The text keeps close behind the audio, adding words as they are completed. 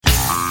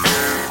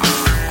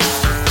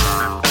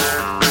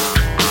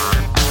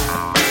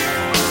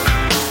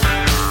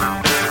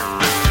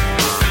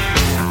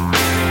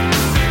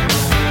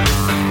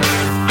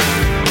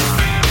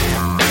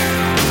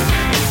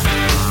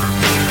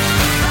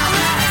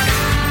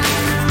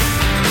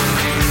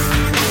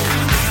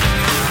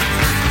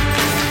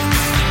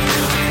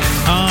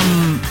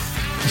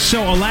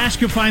So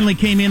Alaska finally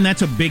came in.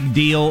 That's a big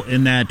deal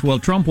in that, well,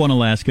 Trump won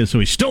Alaska, so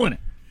he's still in it.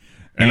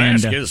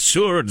 Alaska's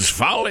Seward's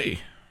folly.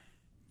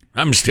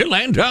 I'm still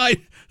anti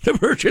the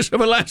purchase of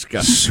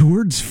Alaska.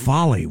 Seward's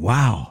folly.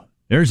 Wow.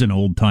 There's an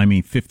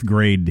old-timey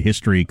fifth-grade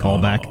history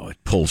callback. Oh,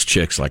 it pulls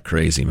chicks like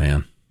crazy,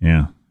 man.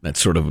 Yeah. That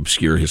sort of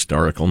obscure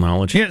historical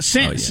knowledge. Yeah,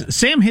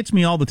 Sam hits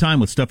me all the time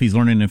with stuff he's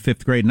learning in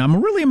fifth grade, and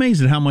I'm really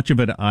amazed at how much of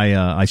it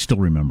I still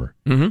remember.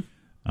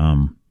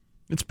 Mm-hmm.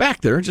 It's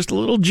back there, just a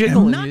little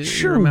jiggle. I'm not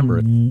sure remember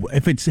it.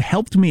 If it's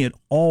helped me at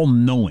all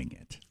knowing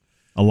it,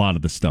 a lot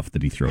of the stuff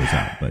that he throws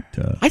out. But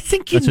I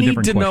think you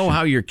need to know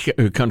how your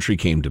country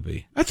came to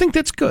be. I think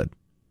that's good.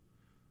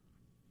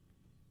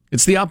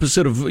 It's the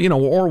opposite of,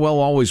 Orwell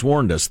always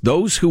warned us.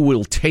 Those who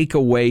will take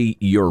away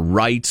your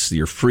rights,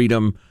 your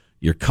freedom,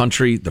 your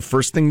country, the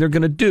first thing they're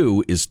going to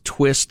do is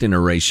twist and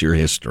erase your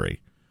history.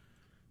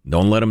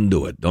 Don't let them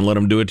do it. Don't let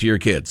them do it to your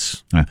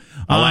kids.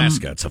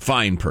 Alaska, it's a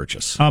fine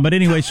purchase. But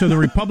anyway, so the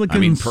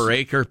Republicans... per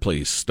acre,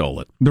 please, stole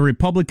it. The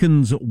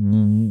Republicans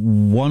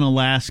won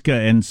Alaska,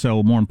 and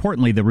so, more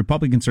importantly, the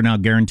Republicans are now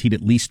guaranteed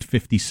at least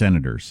 50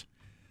 senators.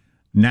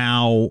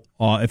 Now,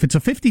 if it's a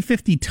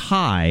 50-50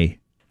 tie,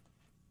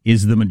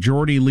 is the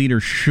majority leader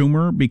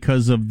Schumer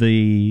because of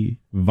the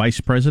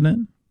vice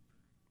president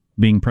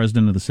being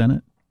president of the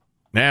Senate?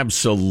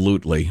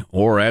 Absolutely,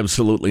 or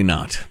absolutely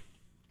not.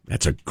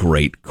 That's a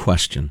great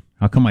question.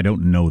 How come I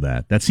don't know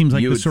that? That seems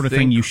like the sort of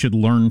thing you should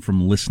learn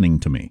from listening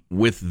to me.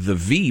 With the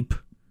Veep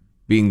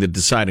being the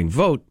deciding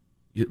vote,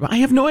 I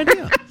have no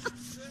idea.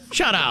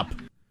 Shut up.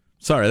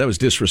 Sorry, that was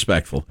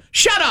disrespectful.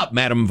 Shut up,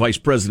 Madam Vice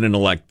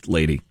President-elect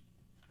lady.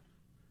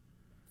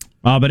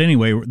 But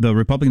anyway, the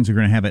Republicans are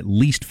going to have at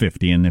least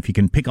 50, and if you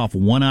can pick off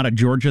one out of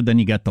Georgia, then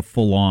you got the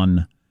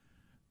full-on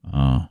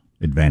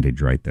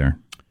advantage right there.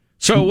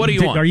 So what do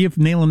you want? Are you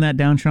nailing that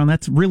down, Sean?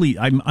 That's really,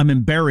 I'm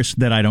embarrassed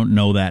that I don't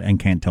know that and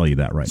can't tell you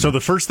that right now. So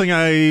the first thing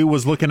I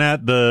was looking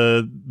at,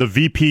 the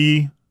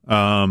VP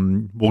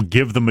will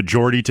give the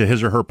majority to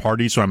his or her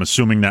party, so I'm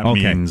assuming that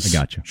means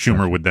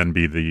Schumer would then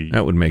be the...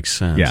 That would make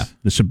sense. Yeah.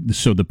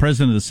 So the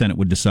president of the Senate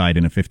would decide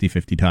in a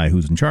 50-50 tie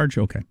who's in charge.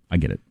 Okay, I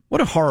get it.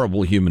 What a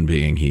horrible human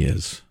being he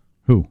is.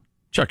 Who?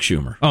 Chuck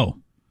Schumer. Oh.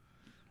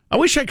 I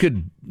wish I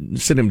could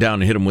sit him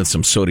down and hit him with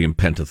some sodium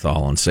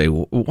pentothal and say,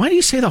 why do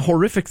you say the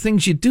horrific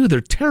things you do?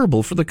 They're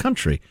terrible for the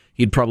country.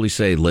 He'd probably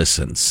say,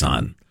 listen,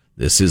 son,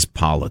 this is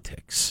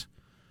politics.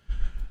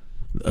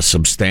 A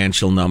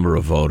substantial number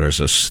of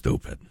voters are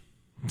stupid.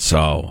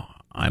 So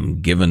I'm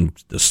giving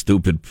the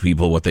stupid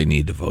people what they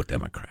need to vote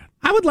Democrat.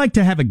 I would like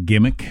to have a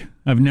gimmick.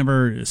 I've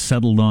never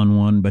settled on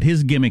one, but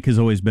his gimmick has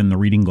always been the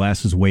reading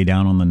glasses way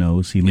down on the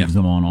nose. He leaves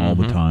them on all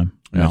the time.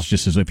 Yeah. It's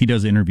just as if he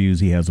does interviews,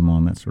 he has them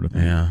on, that sort of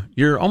thing. Yeah.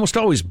 You're almost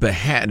always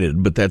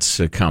beheaded, but that's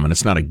common.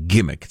 It's not a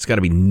gimmick. It's got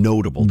to be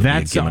notable to be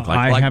a gimmick.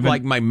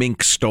 Like my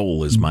mink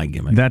stole is my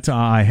gimmick. That's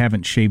I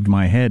haven't shaved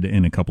my head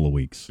in a couple of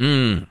weeks.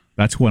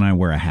 That's when I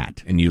wear a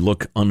hat. And you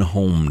look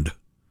unhomed.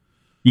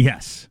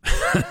 Yes.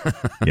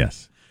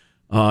 Yes.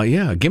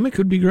 Yeah, a gimmick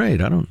would be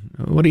great.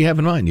 What do you have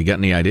in mind? You got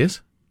any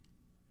ideas?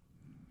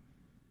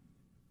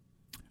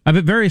 I've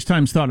at various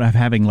times thought of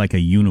having like a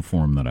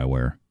uniform that I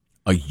wear.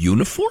 A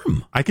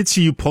uniform? I could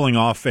see you pulling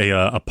off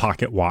a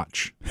pocket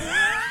watch.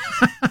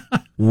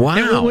 Wow.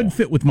 It would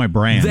fit with my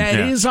brand. That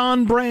is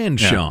on brand,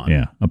 Sean.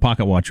 Yeah, a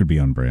pocket watch would be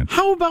on brand.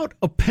 How about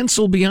a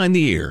pencil behind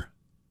the ear?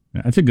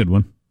 Yeah, that's a good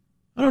one.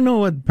 I don't know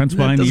what pencil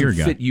behind the ear guy.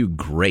 Doesn't fit you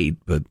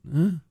great, but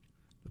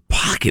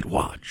pocket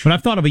watch. But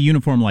I've thought of a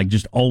uniform like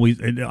just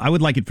always. I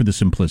would like it for the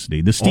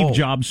simplicity, the Steve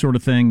Jobs sort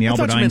of thing, the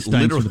Albert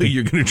Einstein literally sort of thing.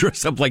 You're going to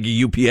dress up like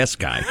a UPS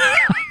guy.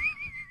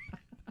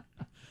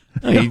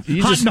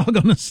 Hot dog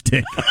on a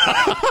stick.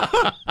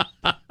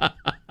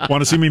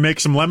 Want to see me make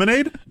some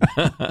lemonade?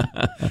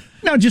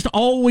 No, just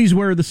always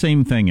wear the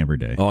same thing every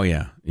day. Oh,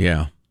 yeah.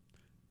 Yeah.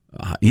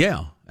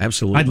 Yeah,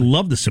 absolutely. I'd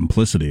love the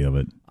simplicity of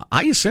it.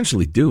 I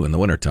essentially do in the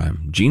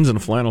wintertime. Jeans and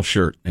a flannel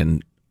shirt,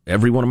 and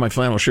every one of my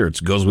flannel shirts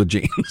goes with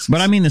jeans.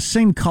 But I mean the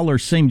same color,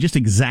 just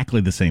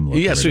exactly the same look.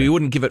 Yeah, so you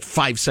wouldn't give it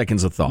 5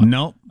 seconds of thought.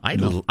 No.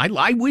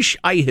 I wish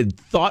I had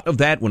thought of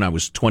that when I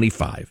was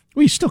 25.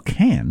 Well, you still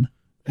can.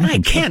 I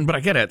can, but I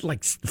got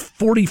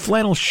 40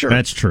 flannel shirts.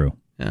 That's true.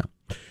 Yeah.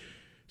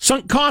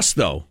 Sunk costs,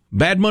 though.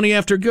 Bad money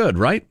after good,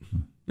 right?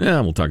 Yeah,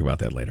 we'll talk about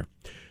that later.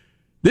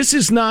 This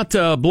is not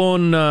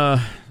blowing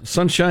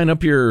sunshine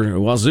up your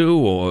wazoo,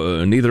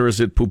 or neither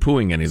is it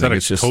poo-pooing anything. Is that a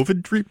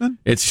COVID treatment?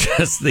 It's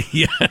just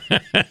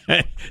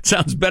it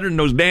sounds better than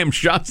those damn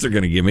shots they're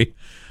going to give me.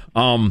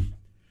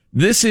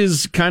 This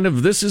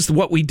is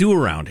what we do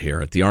around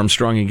here at the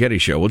Armstrong and Getty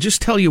Show. We'll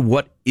just tell you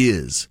what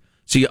is,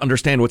 so you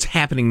understand what's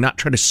happening, not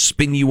try to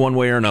spin you one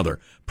way or another.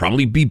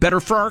 Probably be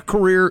better for our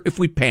career if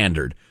we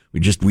pandered.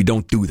 We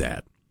don't do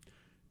that.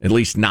 At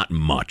least not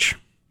much.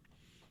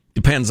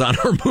 Depends on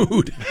our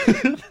mood.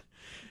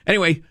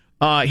 Anyway,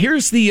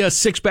 here's the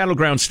 6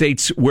 battleground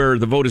states where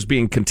the vote is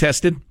being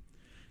contested.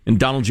 And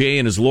Donald J.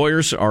 and his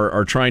lawyers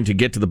are trying to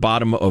get to the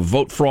bottom of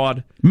vote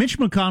fraud. Mitch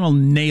McConnell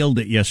nailed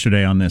it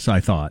yesterday on this, I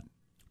thought.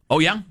 Oh,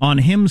 yeah? On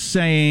him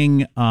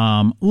saying,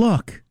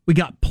 look, We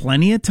got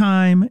plenty of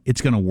time.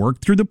 It's going to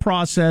work through the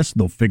process.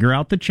 They'll figure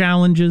out the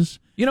challenges.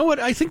 You know what?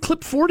 I think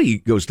clip 40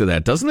 goes to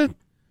that, doesn't it? Why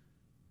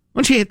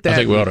don't you hit that? I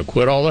think we ought to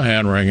quit all the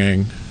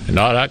hand-wringing and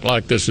not act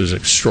like this is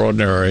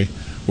extraordinary.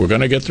 We're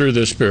going to get through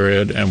this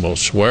period, and we'll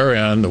swear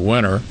in the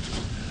winner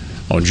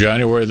on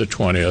January the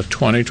 20th,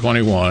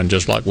 2021,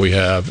 just like we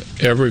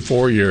have every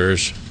 4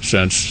 years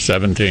since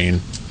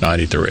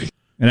 1793.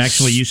 It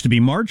actually used to be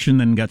March and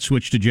then got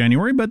switched to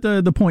January, but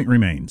the point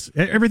remains.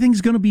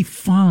 Everything's going to be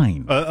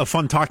fine. A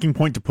fun talking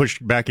point to push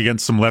back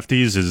against some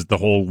lefties is the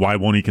whole why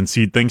won't he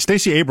concede thing.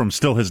 Stacey Abrams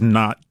still has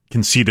not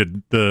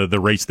conceded the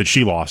race that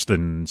she lost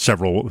in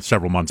several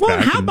months back.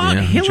 Well, how about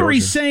Hillary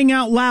saying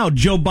out loud,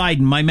 Joe Biden,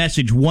 my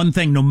message, one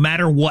thing, no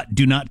matter what,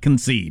 do not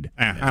concede.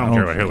 I don't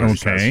care what Hillary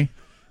says.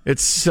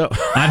 It's so.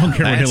 I don't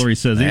care what Hillary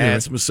says either.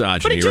 That's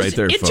misogyny right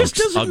there, folks. It just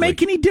doesn't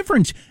make any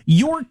difference.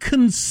 You're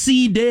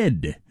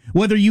conceded,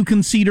 whether you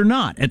concede or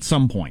not at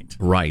some point.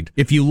 Right.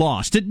 If you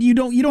lost it, you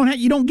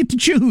don't get to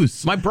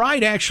choose. My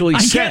bride actually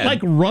said, I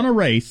can't run a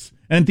race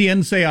and at the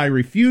end say I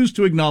refuse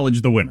to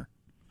acknowledge the winner.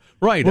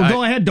 Right. Well,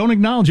 go ahead, don't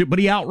acknowledge it, but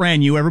he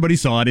outran you. Everybody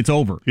saw it. It's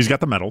over. He's got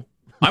the medal.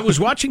 I was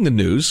watching the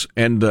news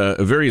and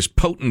various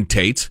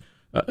potentates.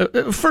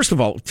 First of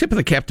all, tip of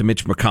the cap to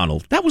Mitch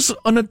McConnell. That was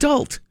an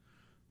adult.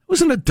 It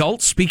was an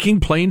adult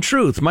speaking plain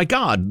truth. My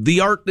God, the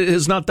art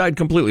has not died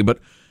completely, but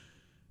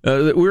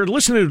we were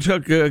listening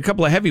to a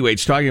couple of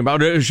heavyweights talking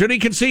about, should he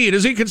concede?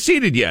 Has he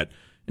conceded yet?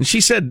 And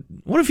she said,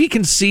 what if he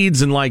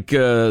concedes and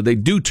they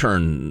do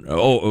turn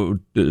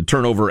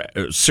over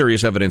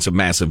serious evidence of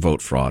massive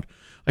vote fraud?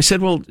 I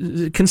said, well,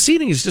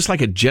 conceding is just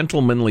like a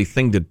gentlemanly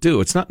thing to do.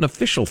 It's not an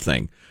official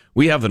thing.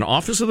 We have an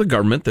office of the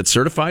government that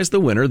certifies the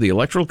winner. The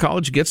Electoral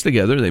College gets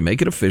together. They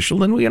make it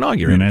official, and we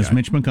inaugurate it. And as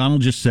Mitch McConnell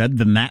just said,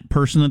 then that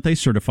person that they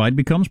certified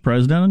becomes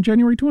president on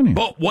January 20th.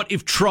 But what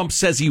if Trump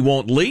says he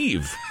won't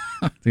leave?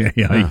 All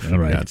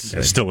right.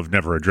 I still have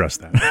never addressed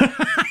that.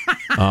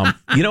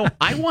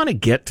 I want to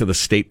get to the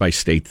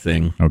state-by-state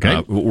thing.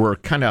 Okay. We're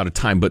kind of out of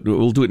time, but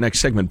we'll do it next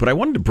segment. But I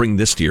wanted to bring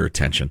this to your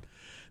attention.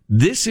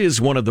 This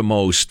is one of the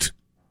most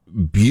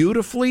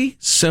beautifully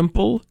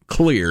simple,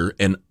 clear,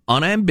 and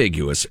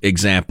unambiguous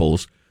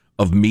examples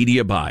of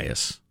media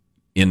bias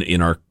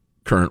in our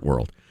current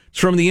world. It's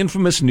from the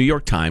infamous New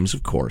York Times,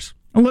 of course.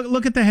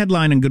 Look at the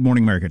headline in Good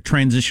Morning America: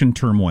 transition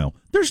turmoil.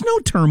 There's no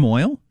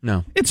turmoil.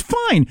 No, it's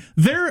fine.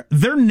 They're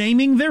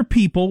naming their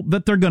people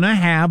that they're going to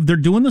have. They're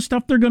doing the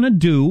stuff they're going to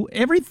do.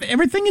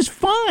 Everything is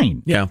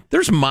fine. Yeah,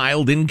 there's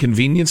mild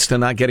inconvenience to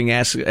not getting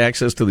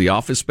access to the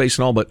office space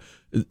and all, but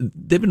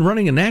they've been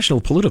running a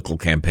national political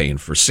campaign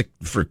for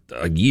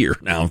a year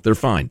now. They're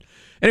fine.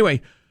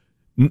 Anyway,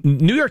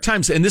 New York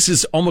Times, and this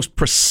is almost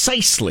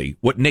precisely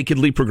what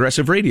Nakedly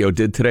Progressive Radio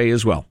did today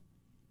as well.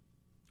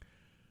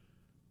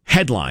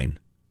 Headline: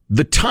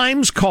 The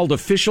Times called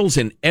officials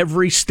in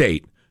every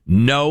state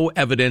no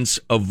evidence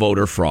of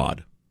voter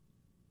fraud.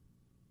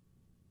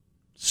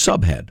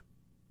 Subhead: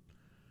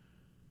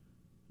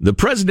 The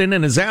president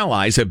and his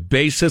allies have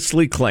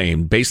baselessly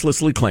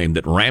claimed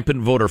that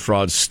rampant voter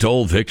fraud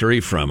stole victory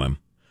from him.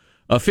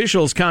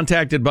 Officials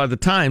contacted by the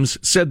Times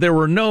said there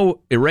were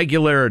no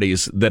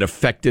irregularities that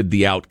affected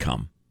the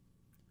outcome.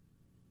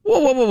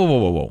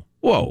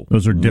 Whoa.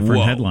 Those are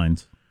different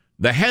headlines.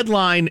 The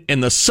headline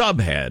and the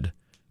subhead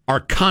are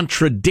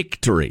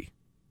contradictory.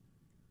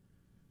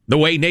 The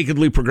way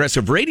Nakedly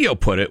Progressive Radio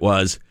put it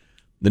was,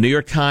 the New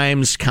York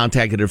Times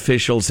contacted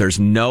officials. There's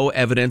no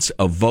evidence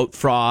of vote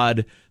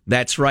fraud.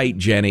 That's right,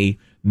 Jenny.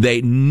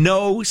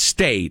 No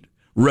state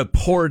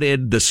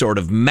reported the sort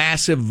of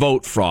massive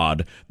vote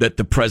fraud that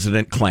the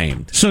president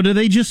claimed. So do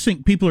they just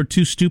think people are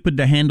too stupid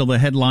to handle the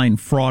headline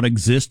fraud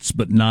exists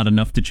but not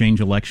enough to change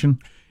election?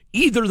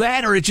 Either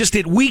that or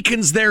it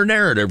weakens their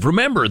narrative.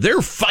 Remember,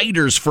 they're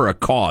fighters for a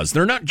cause.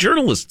 They're not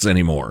journalists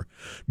anymore.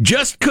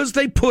 Just because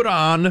they put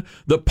on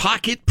the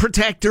pocket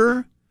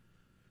protector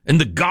and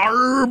the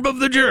garb of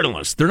the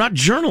journalist, they're not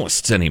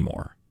journalists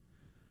anymore.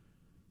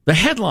 The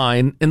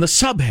headline and the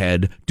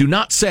subhead do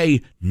not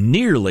say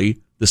nearly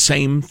the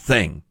same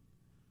thing.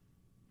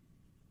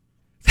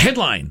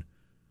 Headline: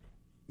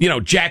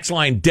 Jack's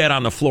lying dead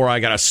on the floor.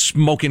 I got a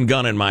smoking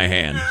gun in my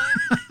hand.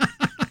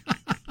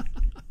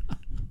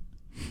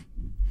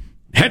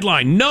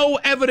 Headline: No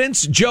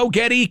evidence Joe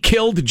Getty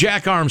killed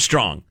Jack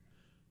Armstrong.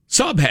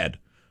 Subhead: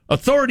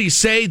 Authorities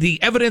say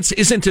the evidence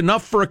isn't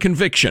enough for a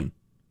conviction.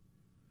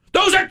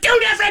 Those are two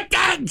different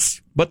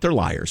things! But they're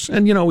liars.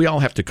 And, we all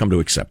have to come to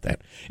accept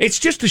that. It's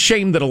just a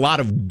shame that a lot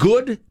of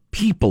good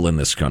people in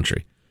this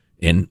country,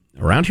 and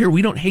around here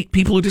we don't hate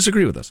people who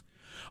disagree with us,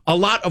 a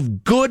lot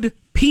of good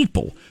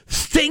people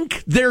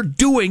think they're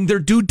doing their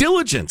due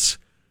diligence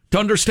to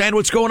understand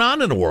what's going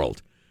on in the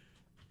world.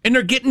 And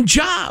they're getting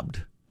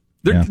jobbed.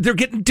 They're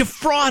getting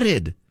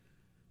defrauded.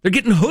 They're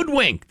getting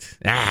hoodwinked.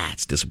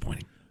 It's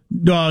disappointing.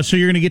 So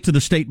you're going to get to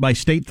the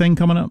state-by-state thing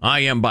coming up?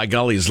 I am, by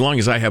golly, as long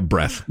as I have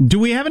breath. Do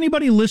we have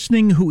anybody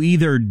listening who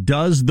either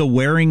does the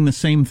wearing the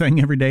same thing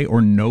every day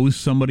or knows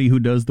somebody who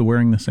does the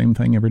wearing the same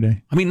thing every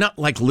day? I mean, not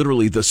like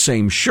literally the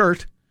same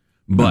shirt,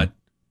 but...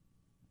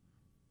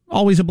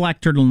 Always a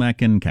black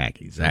turtleneck and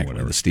khakis.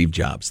 Exactly, the Steve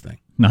Jobs thing.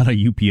 Not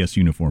a UPS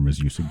uniform, as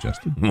you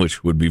suggested.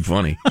 Which would be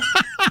funny.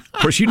 Of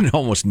course, you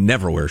almost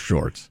never wear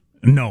shorts.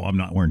 No, I'm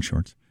not wearing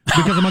shorts.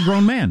 Because I'm a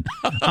grown man.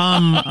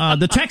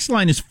 The text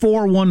line is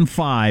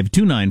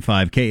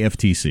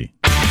 415-295-KFTC.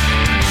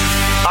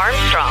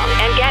 Armstrong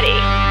and Getty.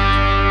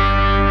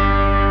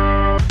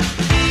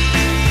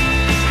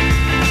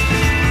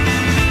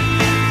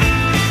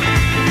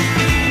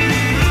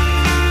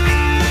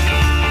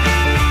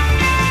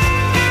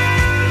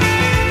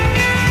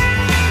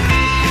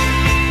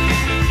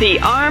 The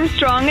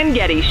Armstrong and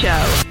Getty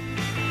Show.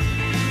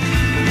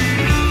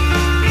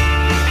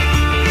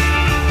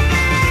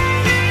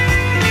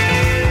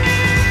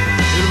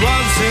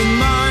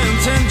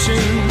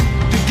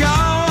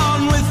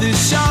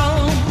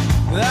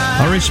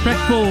 A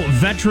respectful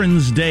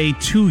Veterans Day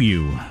to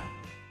you.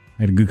 I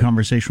had a good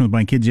conversation with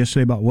my kids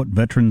yesterday about what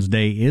Veterans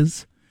Day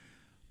is.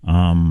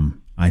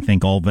 I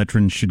think all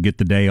veterans should get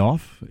the day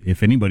off,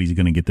 if anybody's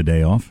going to get the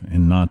day off,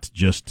 and not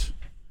just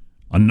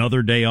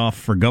another day off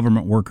for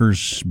government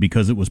workers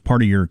because it was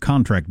part of your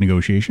contract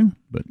negotiation.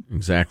 But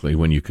exactly.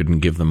 When you couldn't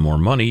give them more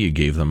money, you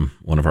gave them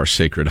one of our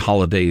sacred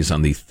holidays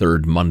on the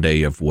third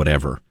Monday of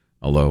whatever.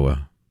 Although,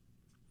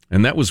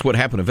 and that was what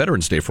happened to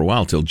Veterans Day for a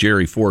while, till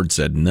Jerry Ford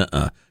said,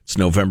 "Nuh-uh, it's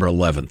November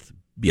 11th,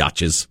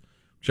 biatches,"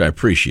 which I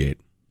appreciate.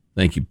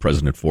 Thank you,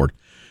 President Ford.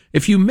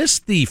 If you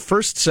missed the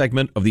first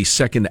segment of the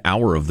second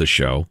hour of the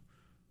show,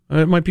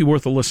 it might be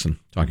worth a listen,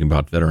 talking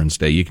about Veterans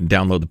Day. You can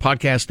download the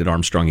podcast at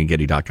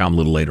armstrongandgetty.com a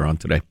little later on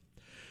today.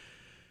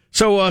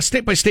 So,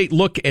 state-by-state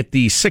look at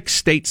the 6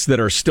 states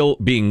that are still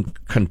being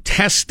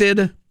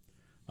contested.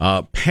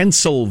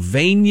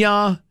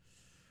 Pennsylvania,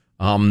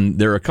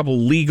 there are a couple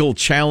legal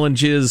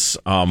challenges.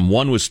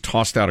 One was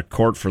tossed out of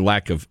court for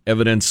lack of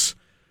evidence.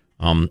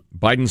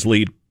 Biden's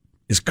lead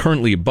is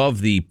currently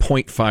above the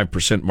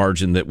 0.5%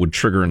 margin that would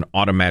trigger an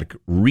automatic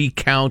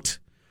recount.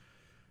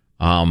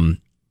 The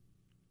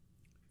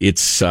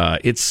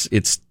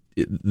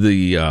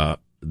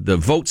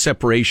vote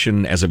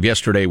separation as of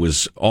yesterday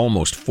was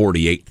almost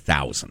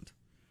 48,000,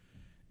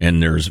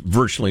 and there's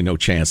virtually no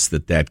chance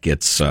that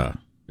gets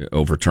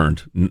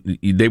overturned.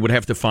 They would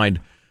have to find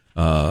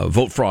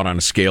vote fraud on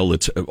a scale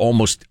that's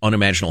almost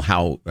unimaginable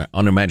how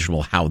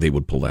they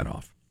would pull that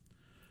off.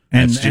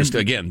 And it's just,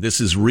 again,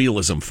 this is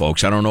realism,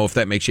 folks. I don't know if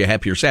that makes you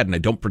happy or sad, and I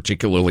don't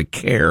particularly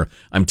care.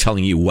 I'm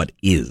telling you what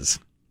is.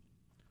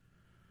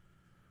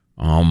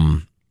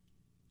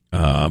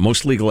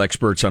 Most legal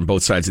experts on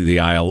both sides of the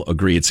aisle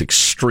agree it's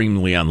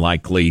extremely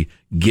unlikely,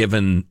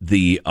 given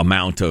the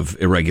amount of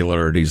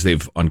irregularities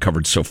they've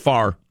uncovered so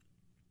far.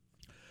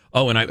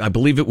 Oh, and I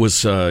believe it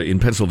was in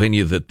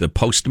Pennsylvania that the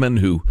postman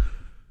who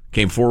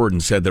came forward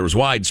and said there was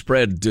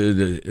widespread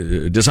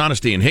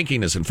dishonesty and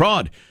hinkiness and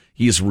fraud,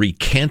 he is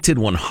recanted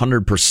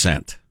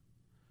 100%.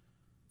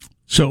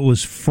 So it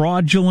was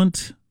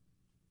fraudulent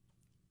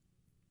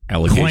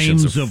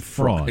allegations claims of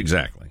fraud.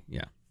 Exactly,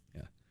 yeah.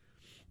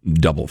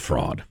 Double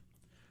fraud.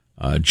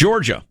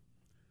 Georgia,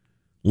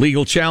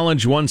 legal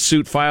challenge. One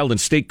suit filed in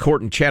state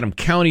court in Chatham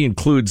County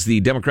includes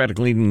the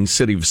Democratic-leaning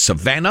city of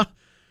Savannah,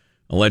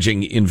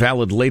 alleging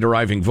invalid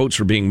late-arriving votes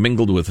were being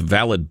mingled with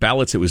valid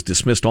ballots. It was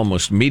dismissed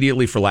almost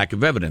immediately for lack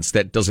of evidence.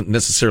 That doesn't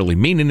necessarily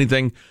mean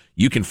anything.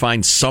 You can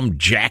find some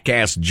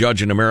jackass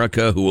judge in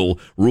America who will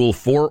rule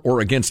for or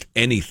against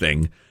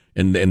anything,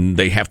 and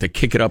they have to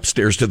kick it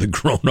upstairs to the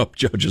grown-up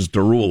judges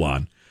to rule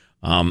on.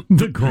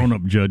 The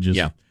grown-up judges.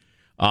 Yeah.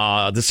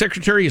 The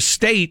Secretary of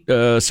State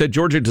said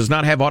Georgia does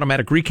not have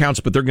automatic recounts,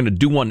 but they're going to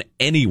do one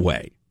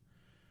anyway.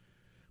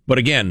 But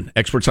again,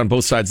 experts on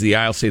both sides of the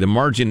aisle say the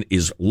margin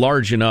is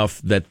large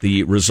enough that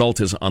the result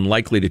is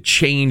unlikely to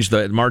change.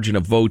 The margin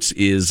of votes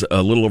is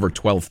a little over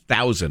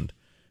 12,000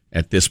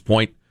 at this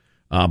point.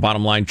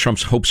 Bottom line,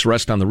 Trump's hopes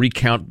rest on the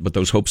recount, but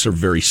those hopes are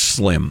very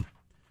slim.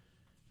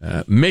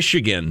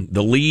 Michigan,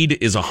 the lead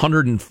is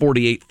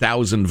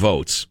 148,000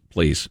 votes.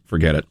 Please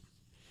forget it.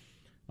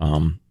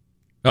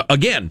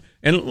 Again,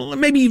 and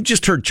maybe you've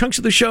just heard chunks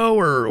of the show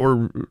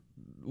or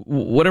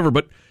whatever,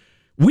 but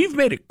we've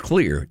made it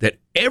clear that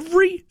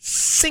every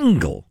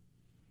single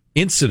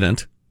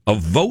incident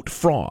of vote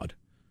fraud,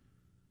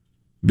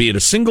 be it a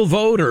single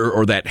vote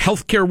or that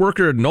healthcare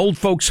worker at an old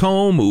folks'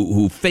 home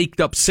who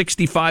faked up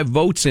 65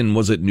 votes in,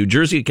 was it New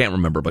Jersey? I can't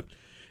remember, but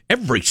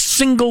every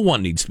single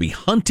one needs to be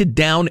hunted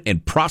down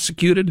and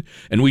prosecuted,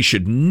 and we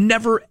should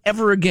never,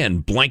 ever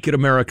again blanket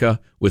America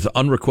with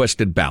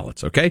unrequested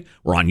ballots, okay?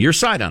 We're on your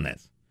side on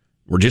this.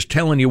 We're just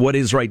telling you what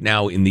is right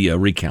now in the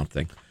recount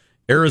thing.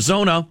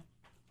 Arizona,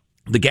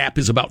 the gap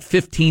is about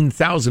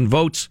 15,000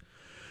 votes.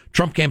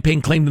 Trump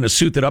campaign claimed in a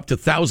suit that up to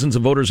thousands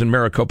of voters in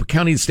Maricopa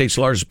County, the state's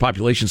largest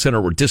population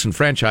center, were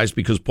disenfranchised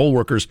because poll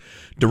workers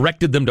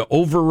directed them to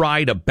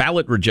override a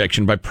ballot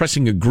rejection by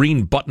pressing a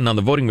green button on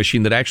the voting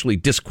machine that actually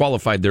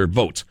disqualified their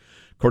votes.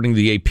 According to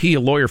the AP, a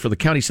lawyer for the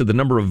county said the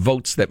number of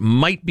votes that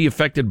might be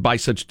affected by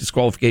such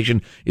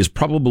disqualification is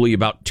probably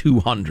about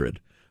 200.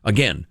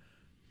 Again,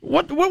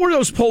 what were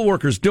those poll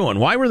workers doing?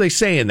 Why were they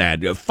saying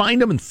that?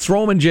 Find them and throw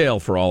them in jail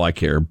for all I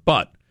care.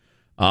 But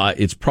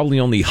It's probably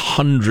only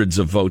hundreds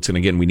of votes, and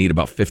again, we need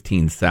about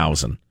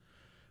 15,000.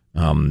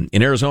 In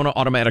Arizona,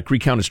 automatic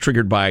recount is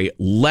triggered by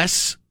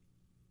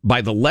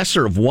the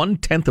lesser of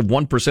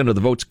 0.1% of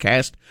the votes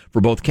cast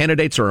for both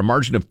candidates, or a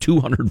margin of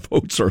 200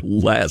 votes or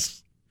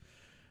less.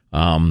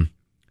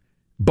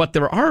 But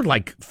there are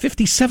like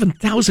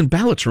 57,000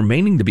 ballots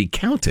remaining to be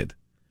counted.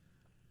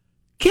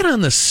 Get on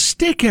the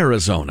stick,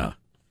 Arizona.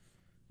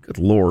 Good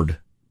Lord.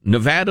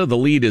 Nevada, the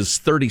lead is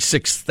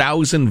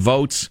 36,000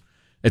 votes.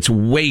 It's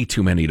way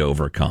too many to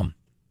overcome.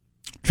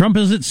 Trump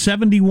is at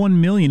 71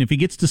 million. If he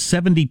gets to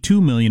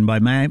 72 million by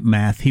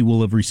math, he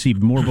will have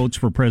received more votes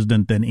for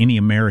president than any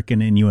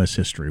American in U.S.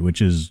 history, which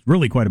is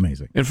really quite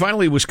amazing. And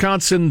finally,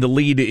 Wisconsin, the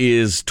lead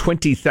is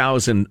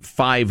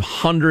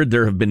 20,500.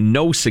 There have been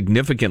no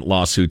significant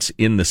lawsuits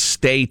in the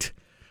state.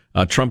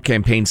 Trump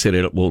campaign said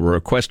it will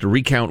request a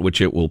recount, which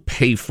it will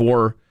pay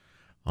for.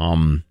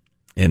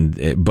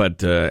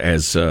 But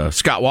as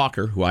Scott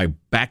Walker, who I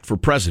backed for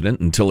president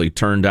until he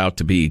turned out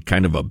to be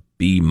kind of a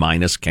B-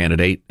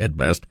 candidate at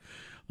best,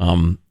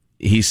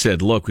 he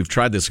said, look, we've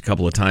tried this a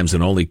couple of times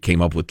and only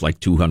came up with like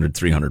 200,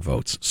 300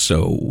 votes.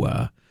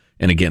 So,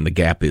 and again, the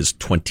gap is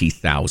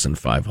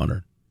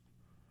 20,500.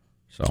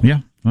 So, yeah.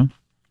 Well,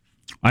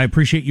 I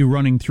appreciate you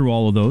running through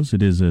all of those.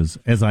 It is,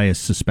 as I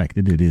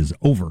suspected, it is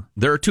over.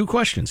 There are two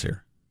questions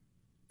here.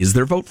 Is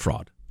there vote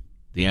fraud?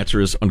 The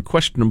answer is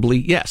unquestionably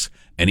yes.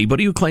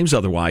 Anybody who claims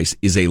otherwise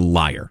is a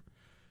liar.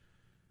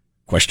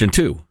 Question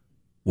 2.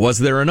 Was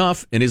there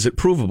enough, and is it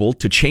provable,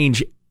 to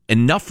change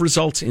enough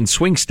results in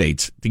swing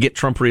states to get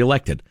Trump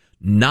reelected?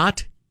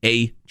 Not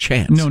a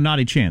chance. No, not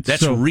a chance.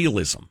 That's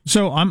realism.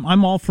 So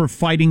I'm all for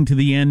fighting to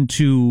the end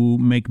to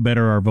make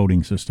better our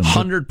voting system.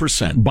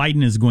 100%.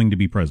 Biden is going to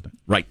be president.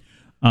 Right.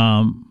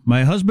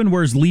 My husband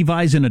wears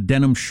Levi's and a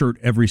denim shirt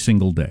every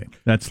single day.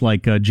 That's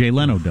like Jay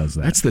Leno does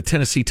that. That's the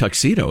Tennessee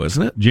tuxedo,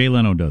 isn't it? Jay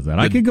Leno does that.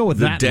 I could go with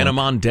that. The denim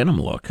on denim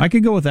look. I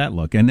could go with that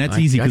look, and that's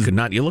easy. I could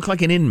not. You look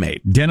like an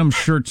inmate. Denim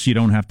shirts, you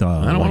don't have to.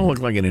 I don't want to look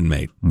like an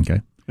inmate.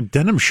 Okay. A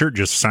denim shirt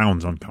just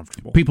sounds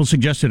uncomfortable. People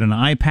suggested an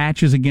eye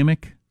patch as a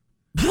gimmick.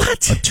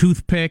 What? A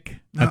toothpick,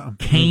 a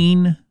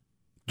cane.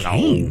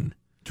 Cane.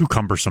 Too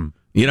cumbersome.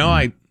 You know,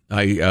 I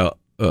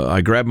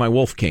grabbed my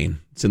wolf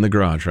cane. It's in the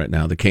garage right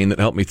now. The cane that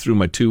helped me through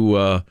my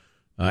 2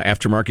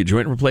 aftermarket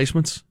joint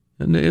replacements.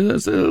 And it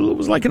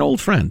was like an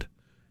old friend.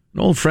 An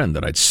old friend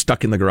that I'd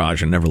stuck in the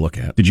garage and never look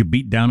at. Did you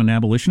beat down an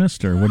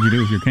abolitionist, or what did you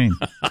do with your cane?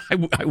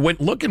 I went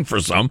looking for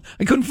some.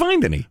 I couldn't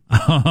find any.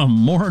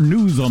 More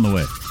news on the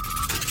way.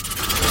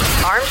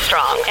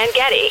 Armstrong and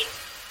Getty.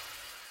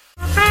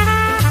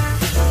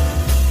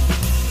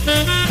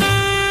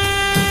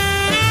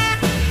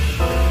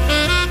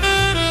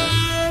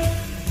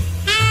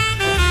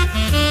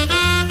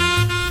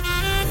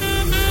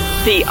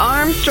 The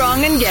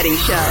Armstrong and Getty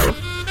Show.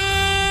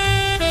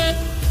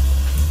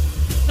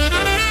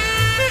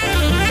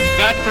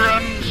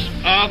 Veterans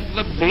of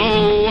the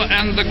blue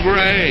and the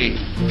gray,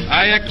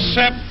 I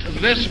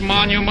accept this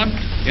monument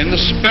in the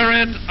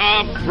spirit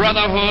of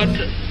brotherhood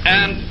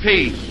and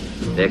peace.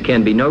 There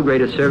can be no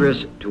greater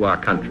service to our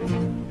country,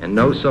 and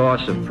no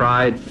source of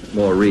pride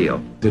more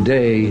real.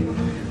 Today,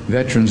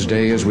 Veterans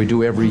Day, as we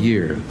do every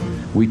year,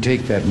 we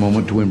take that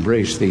moment to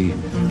embrace the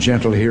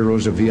gentle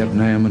heroes of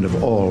Vietnam and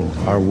of all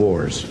our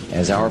wars.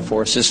 As our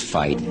forces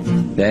fight,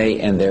 they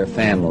and their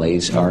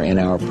families are in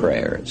our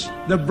prayers.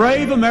 The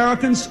brave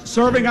Americans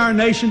serving our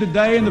nation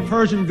today in the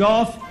Persian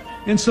Gulf,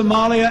 in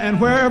Somalia,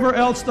 and wherever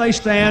else they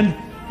stand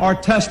are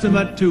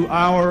testament to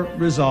our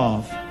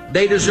resolve.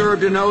 They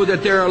deserve to know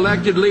that their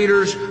elected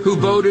leaders who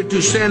voted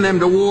to send them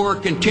to war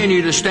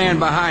continue to stand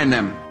behind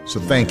them. So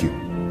thank you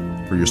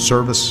for your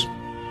service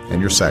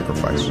and your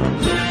sacrifice.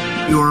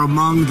 You are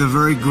among the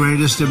very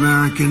greatest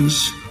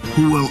Americans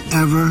who will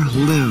ever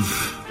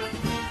live.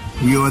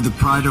 You are the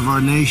pride of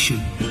our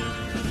nation.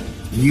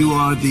 You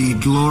are the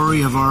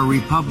glory of our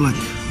republic.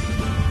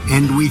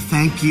 And we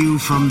thank you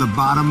from the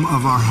bottom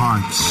of our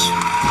hearts.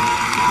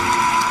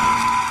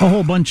 A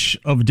whole bunch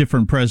of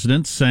different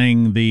presidents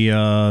saying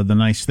the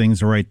nice things,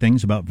 the right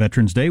things about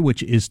Veterans Day,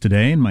 which is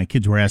today. And my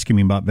kids were asking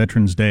me about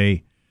Veterans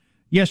Day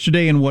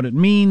yesterday and what it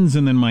means.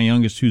 And then my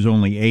youngest, who's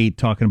only 8,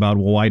 talking about,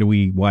 well,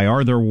 why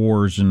are there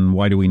wars and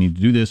why do we need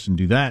to do this and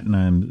do that? And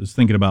I was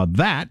thinking about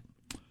that,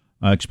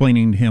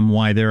 explaining to him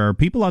why there are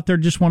people out there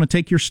just want to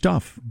take your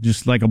stuff,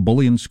 just like a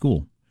bully in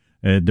school.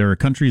 There are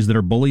countries that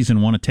are bullies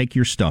and want to take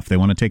your stuff. They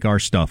want to take our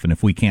stuff. And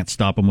if we can't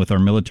stop them with our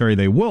military,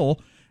 they will.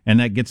 And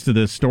that gets to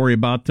the story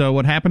about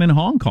what happened in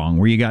Hong Kong,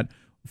 where you got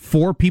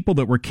 4 people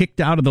that were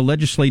kicked out of the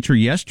legislature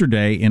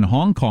yesterday in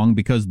Hong Kong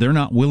because they're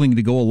not willing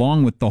to go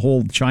along with the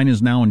whole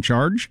China's now in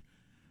charge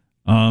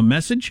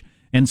message.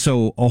 And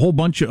so a whole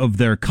bunch of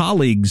their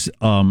colleagues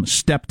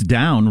stepped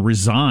down,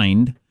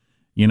 resigned,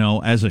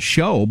 as a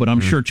show. But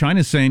I'm sure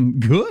China's saying,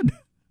 good,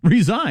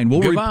 resign.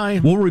 Goodbye.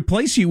 We'll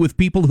replace you with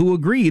people who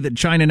agree that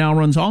China now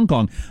runs Hong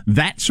Kong.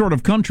 That sort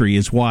of country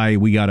is why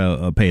we got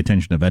to pay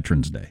attention to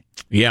Veterans Day.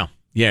 Yeah,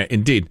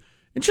 indeed.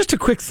 And just a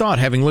quick thought,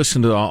 having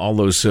listened to all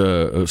those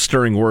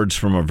stirring words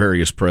from our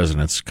various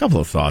presidents, a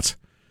couple of thoughts.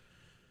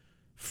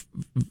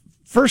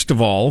 First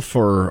of all,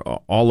 for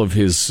all of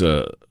his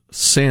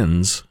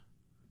sins,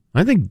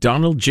 I think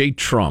Donald J.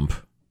 Trump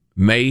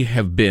may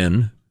have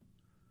been,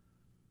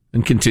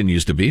 and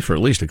continues to be for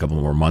at least a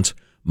couple more months,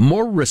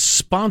 more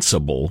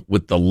responsible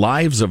with the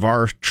lives of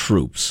our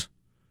troops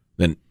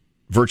than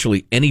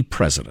virtually any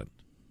president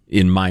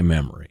in my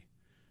memory.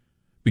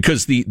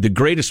 Because the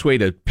greatest way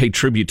to pay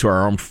tribute to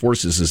our armed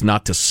forces is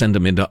not to send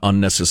them into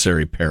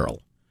unnecessary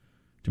peril.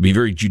 To be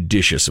very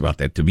judicious about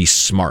that, to be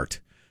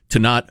smart, to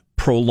not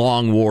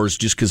prolong wars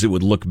just because it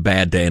would look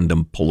bad to end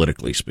them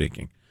politically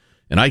speaking.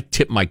 And I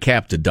tip my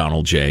cap to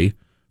Donald J.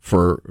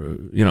 for,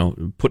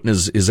 putting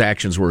his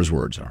actions where his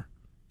words are.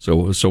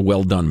 So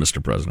well done,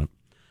 Mr. President.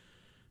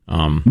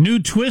 New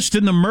twist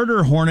in the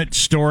murder hornet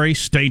story.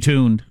 Stay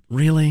tuned.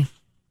 Really?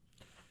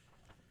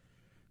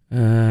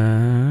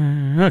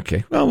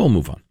 Okay, well, we'll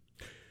move on.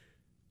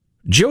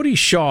 Jody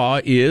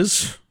Shaw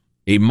is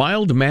a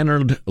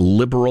mild-mannered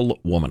liberal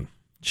woman.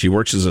 She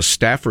works as a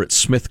staffer at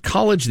Smith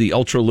College, the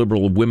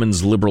ultra-liberal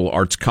women's liberal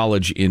arts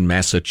college in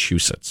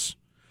Massachusetts.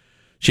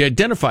 She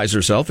identifies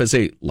herself as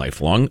a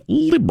lifelong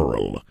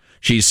liberal.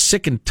 She's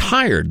sick and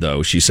tired,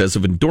 though, she says,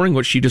 of enduring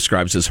what she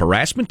describes as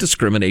harassment,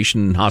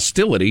 discrimination, and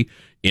hostility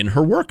in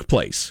her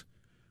workplace,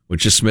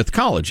 which is Smith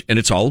College, and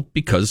it's all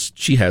because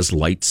she has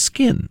light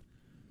skin.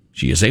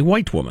 She is a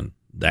white woman.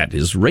 That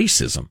is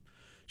racism.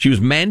 She was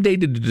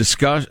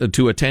mandated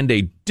to attend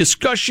a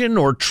discussion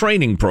or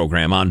training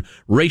program on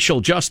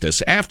racial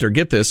justice after,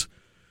 get this,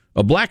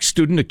 a black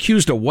student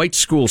accused a white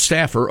school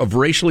staffer of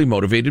racially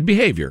motivated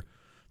behavior.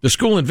 The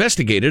school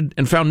investigated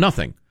and found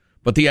nothing,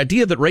 but the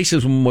idea that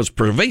racism was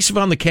pervasive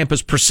on the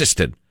campus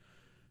persisted.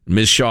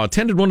 Ms. Shaw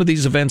attended one of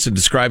these events and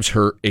describes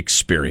her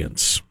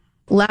experience.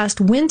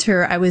 Last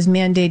winter, I was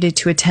mandated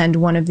to attend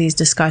one of these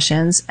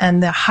discussions,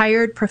 and the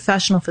hired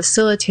professional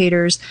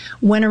facilitators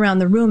went around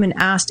the room and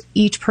asked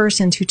each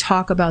person to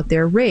talk about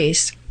their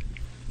race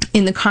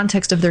in the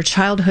context of their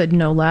childhood,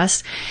 no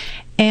less.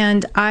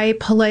 And I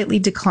politely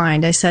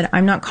declined. I said,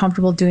 I'm not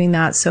comfortable doing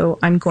that, so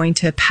I'm going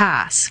to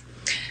pass.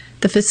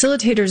 The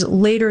facilitators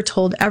later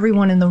told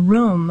everyone in the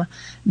room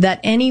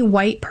that any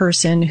white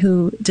person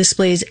who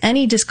displays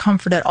any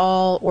discomfort at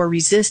all or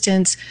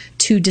resistance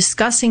to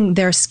discussing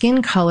their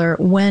skin color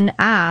when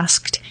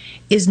asked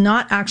is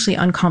not actually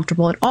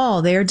uncomfortable at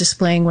all. They are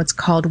displaying what's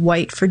called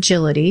white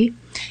fragility,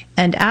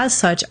 and as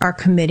such are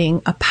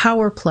committing a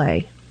power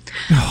play.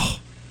 Oh.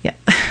 Yeah.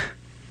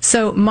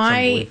 So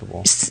my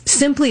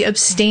simply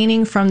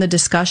abstaining from the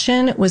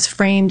discussion was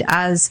framed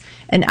as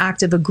an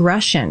act of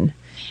aggression.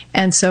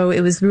 And so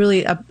it was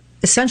really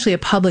essentially a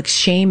public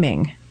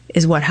shaming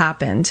is what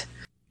happened.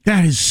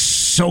 That is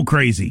so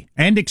crazy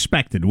and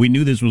expected. We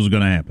knew this was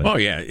going to happen. Oh,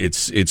 yeah.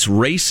 It's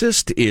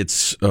racist.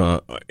 It's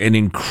an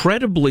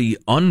incredibly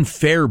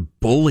unfair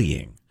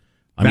bullying.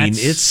 I mean,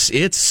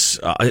 it's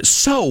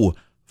so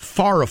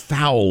far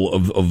afoul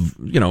of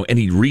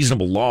any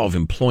reasonable law of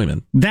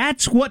employment.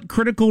 That's what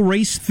critical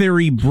race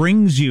theory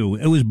brings you.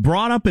 It was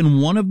brought up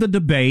in one of the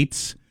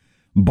debates.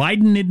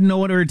 Biden didn't know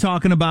what they were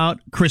talking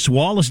about. Chris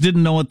Wallace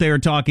didn't know what they were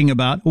talking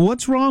about.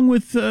 What's wrong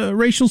with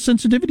racial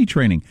sensitivity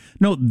training?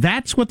 No,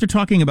 that's what they're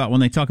talking about when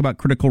they talk about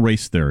critical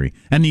race theory.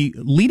 And the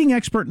leading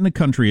expert in the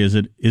country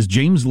is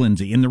James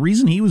Lindsay. And the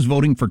reason he was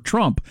voting for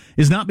Trump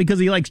is not because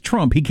he likes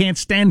Trump. He can't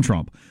stand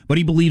Trump. But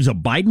he believes a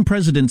Biden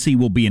presidency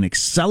will be an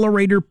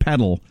accelerator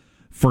pedal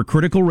for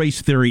critical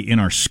race theory in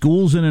our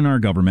schools and in our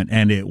government,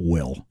 and it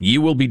will.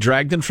 You will be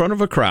dragged in front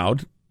of a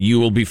crowd. You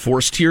will be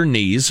forced to your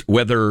knees,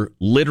 whether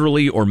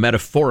literally or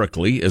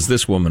metaphorically, as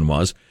this woman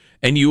was,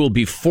 and you will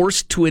be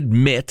forced to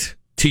admit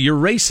to your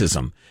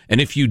racism.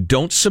 And if you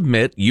don't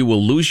submit, you will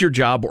lose your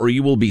job, or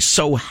you will be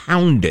so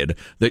hounded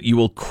that you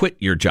will quit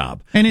your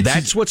job. And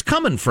that's what's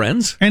coming,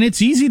 friends. And it's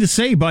easy to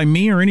say by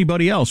me or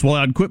anybody else, well,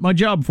 I'd quit my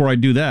job before I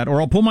do that, or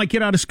I'll pull my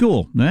kid out of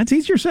school. That's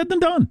easier said than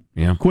done.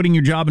 Yeah. Quitting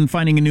your job and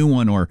finding a new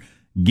one, or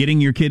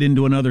getting your kid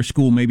into another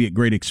school, maybe at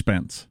great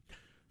expense.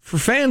 For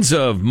fans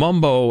of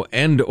Mumbo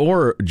and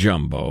or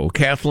Jumbo,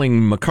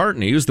 Kathleen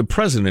McCartney, who's the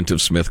president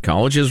of Smith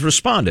College, has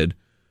responded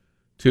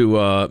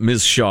to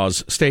Ms.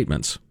 Shaw's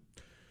statements.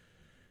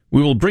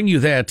 We will bring you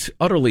that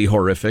utterly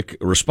horrific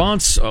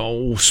response.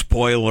 Oh,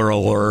 spoiler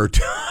alert.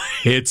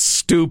 It's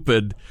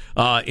stupid.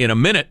 In a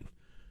minute.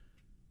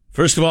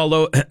 First of all,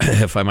 though,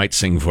 if I might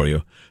sing for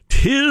you.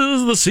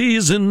 'Tis the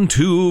season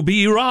to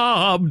be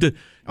robbed.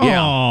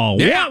 Yeah. Oh,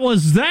 yeah. What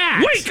was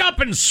that? Wake up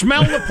and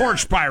smell the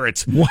porch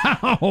pirates.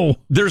 Wow.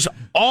 There's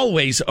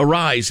always a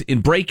rise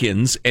in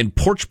break-ins and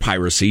porch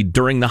piracy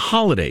during the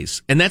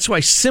holidays. And that's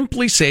why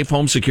Simply Safe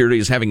Home Security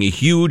is having a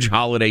huge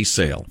holiday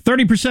sale.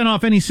 30%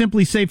 off any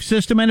Simply Safe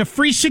system and a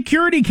free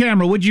security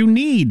camera. What'd you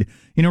need?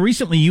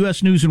 Recently,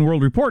 U.S. News and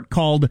World Report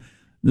called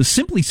the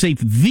Simply Safe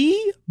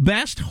the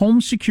best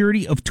home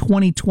security of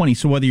 2020.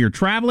 So whether you're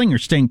traveling or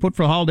staying put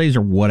for the holidays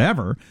or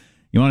whatever,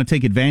 you want to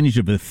take advantage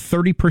of a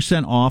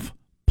 30% off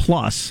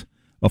plus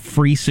a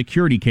free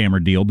security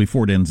camera deal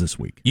before it ends this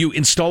week. You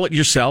install it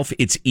yourself.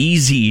 It's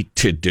easy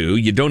to do.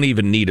 You don't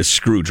even need a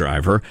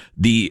screwdriver.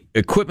 The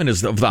equipment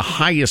is of the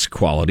highest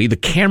quality. The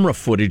camera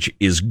footage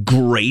is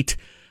great.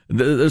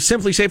 The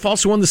Simply Safe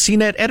also won the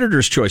CNET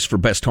Editor's Choice for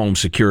Best Home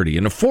Security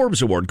and a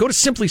Forbes Award. Go to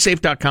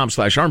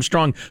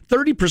simplysafe.com/Armstrong.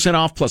 30%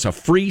 off plus a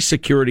free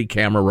security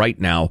camera right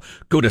now.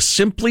 Go to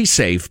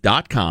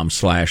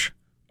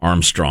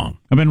simplysafe.com/Armstrong.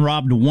 I've been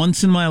robbed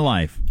once in my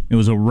life. It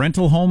was a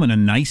rental home in a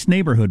nice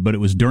neighborhood, but it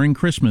was during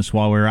Christmas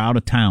while we were out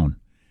of town.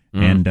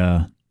 And,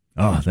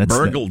 that's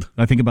burgled.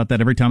 I think about that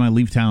every time I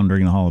leave town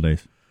during the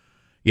holidays.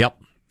 Yep.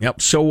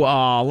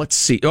 So let's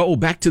see. Oh,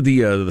 back to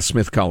the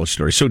Smith College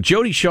story. So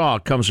Jody Shaw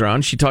comes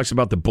around. She talks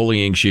about the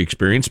bullying she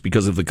experienced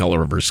because of the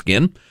color of her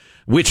skin,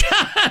 which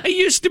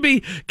used to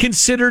be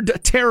considered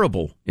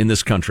terrible in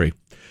this country.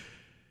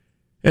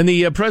 And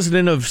the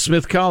president of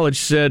Smith College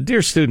said,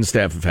 "Dear students,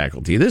 staff, and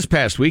faculty, this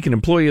past week, an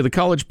employee of the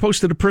college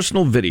posted a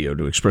personal video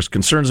to express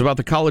concerns about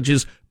the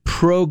college's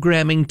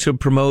programming to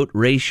promote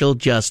racial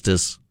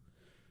justice."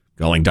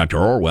 Calling Dr.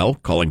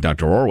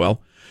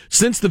 Orwell.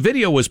 Since the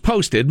video was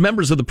posted,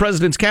 members of the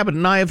president's cabinet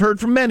and I have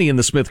heard from many in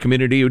the Smith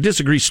community who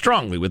disagree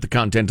strongly with the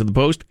content of the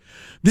post.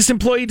 This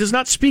employee does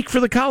not speak for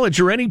the college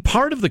or any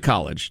part of the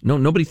college. No,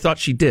 nobody thought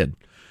she did.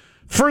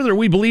 Further,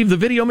 we believe the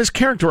video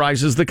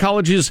mischaracterizes the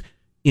college's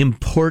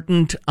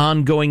important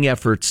ongoing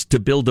efforts to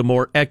build a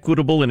more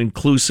equitable and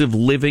inclusive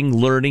living,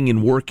 learning,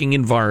 and working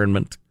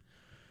environment.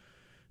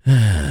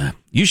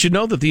 You should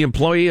know that the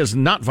employee has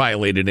not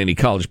violated any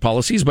college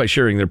policies by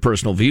sharing their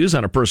personal views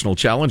on a personal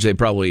challenge. They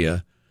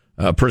probably...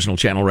 personal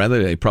channel,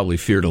 rather. They probably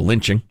feared a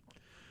lynching.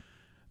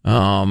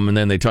 And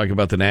then they talk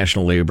about the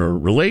National Labor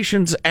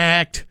Relations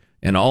Act,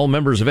 and all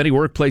members of any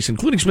workplace,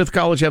 including Smith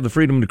College, have the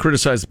freedom to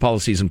criticize the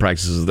policies and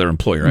practices of their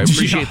employer. I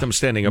appreciate them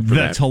standing up for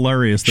that. That's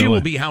hilarious. She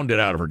will be hounded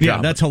out of her job.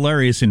 Yeah, that's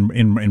hilarious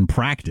in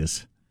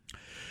practice.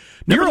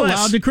 You're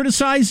allowed to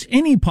criticize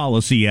any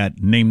policy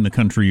at name the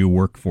country you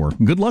work for.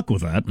 Good luck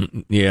with that.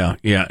 Yeah.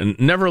 And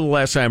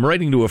nevertheless, I am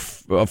writing to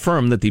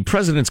affirm that the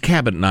president's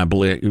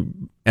cabinet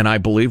and I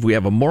believe we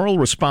have a moral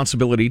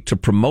responsibility to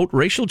promote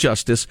racial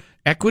justice,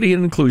 equity,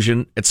 and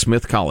inclusion at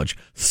Smith College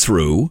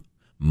through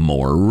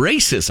more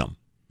racism.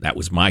 That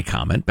was my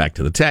comment. Back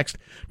to the text.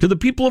 To the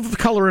people of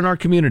color in our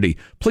community,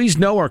 please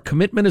know our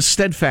commitment is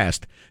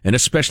steadfast, and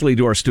especially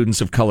to our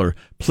students of color,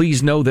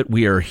 please know that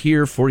we are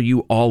here for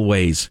you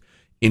always.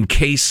 In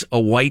case a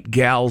white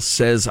gal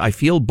says, I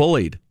feel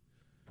bullied.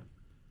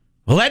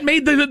 Well, that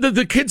made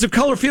the kids of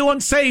color feel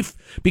unsafe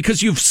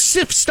because you've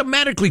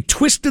systematically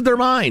twisted their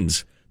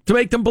minds to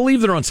make them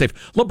believe they're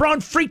unsafe. LeBron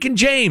freaking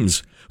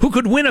James, who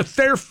could win a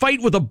fair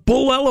fight with a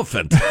bull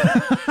elephant,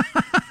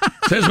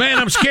 says, man,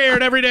 I'm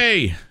scared every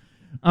day.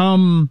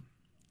 Well,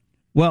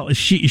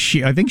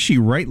 she I think she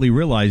rightly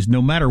realized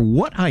no matter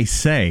what I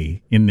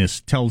say in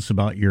this, tell us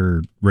about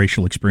your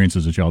racial experience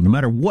as a child, no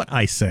matter what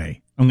I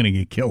say, I'm going to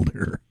get killed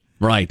here.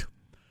 Right.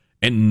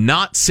 And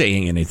not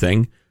saying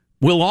anything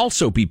will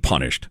also be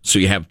punished. So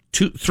you have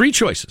three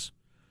choices.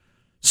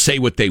 Say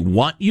what they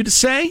want you to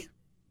say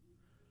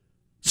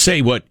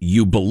what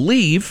you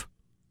believe,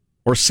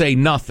 or say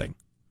nothing.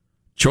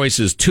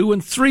 Choices 2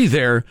 and 3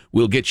 there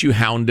will get you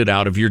hounded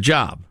out of your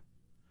job.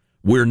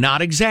 We're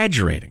not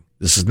exaggerating.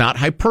 This is not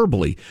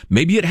hyperbole.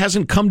 Maybe it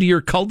hasn't come to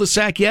your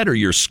cul-de-sac yet, or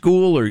your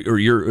school, or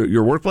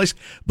your workplace,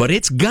 but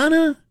it's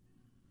gonna.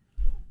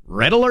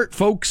 Red alert,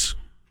 folks.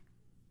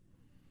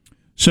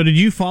 So did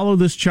you follow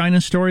this China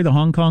story, the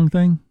Hong Kong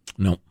thing?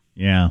 No.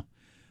 Yeah.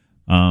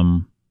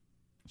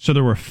 So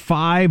there were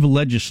 5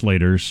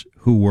 legislators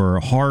who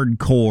were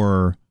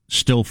hardcore,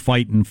 still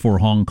fighting for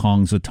Hong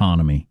Kong's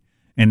autonomy,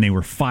 and they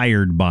were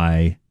fired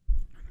by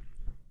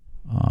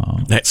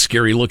that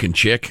scary-looking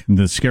chick.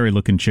 The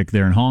scary-looking chick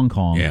there in Hong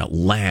Kong. Yeah,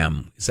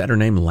 Lam. Is that her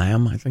name,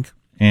 Lam, I think?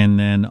 And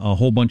then a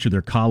whole bunch of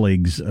their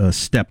colleagues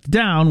stepped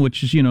down,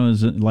 which is,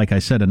 is, like I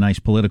said, a nice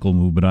political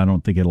move, but I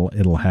don't think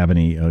it'll have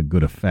any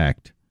good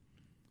effect.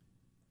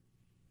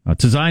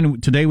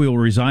 Today we will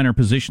resign our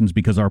positions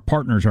because our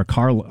partners,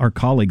 our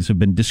colleagues, have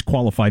been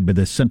disqualified by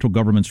the central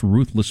government's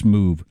ruthless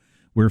move.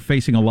 We're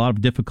facing a lot of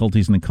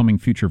difficulties in the coming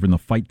future in the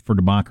fight for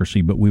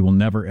democracy, but we will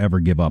never, ever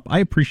give up. I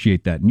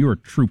appreciate that, and you're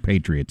true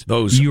patriots.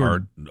 Those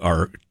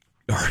are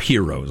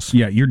heroes.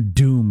 Yeah, you're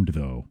doomed,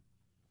 though.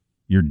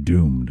 You're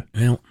doomed.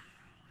 Well,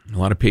 a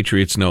lot of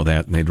patriots know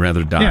that, and they'd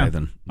rather die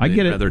than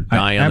rather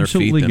die on their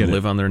feet than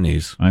live on their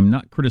knees. I'm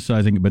not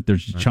criticizing it, but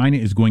China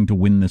is going to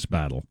win this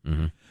battle.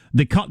 Mm-hmm.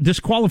 The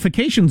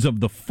disqualifications of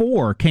the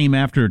 4 came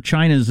after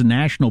China's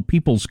National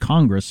People's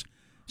Congress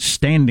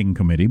Standing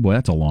Committee, boy,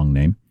 that's a long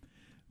name,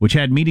 which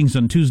had meetings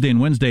on Tuesday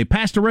and Wednesday,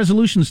 passed a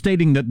resolution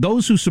stating that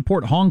those who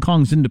support Hong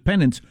Kong's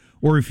independence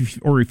or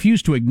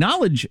refuse to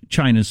acknowledge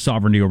China's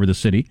sovereignty over the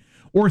city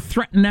or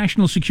threaten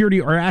national security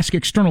or ask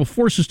external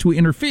forces to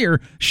interfere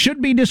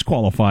should be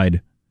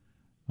disqualified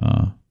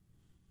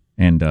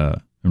and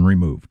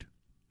removed.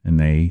 And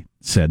they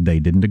said they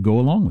didn't go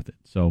along with it.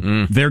 So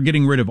they're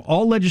getting rid of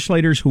all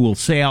legislators who will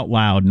say out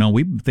loud, no,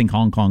 we think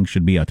Hong Kong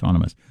should be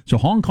autonomous. So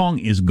Hong Kong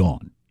is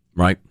gone.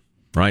 Right.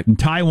 And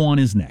Taiwan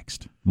is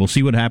next. We'll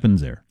see what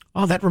happens there.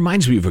 Oh, that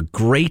reminds me of a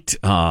great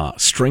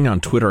string on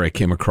Twitter I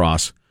came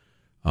across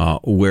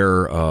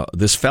where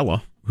this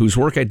fella, whose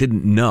work I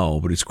didn't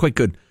know, but it's quite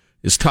good,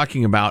 is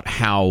talking about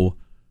how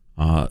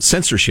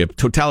censorship,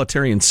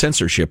 totalitarian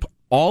censorship,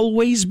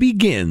 always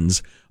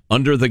begins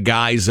under the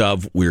guise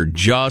of we're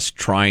just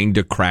trying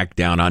to crack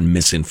down on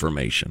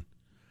misinformation.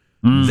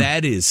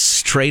 That is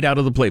straight out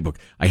of the playbook.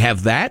 I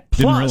have that.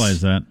 Plus, didn't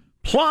realize that.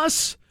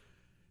 Plus,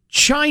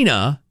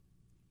 China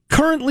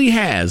currently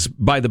has,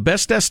 by the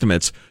best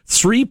estimates,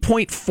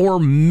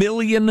 3.4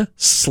 million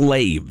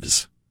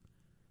slaves.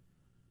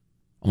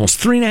 Almost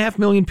 3.5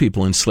 million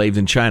people enslaved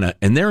in China,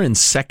 and they're in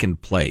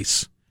second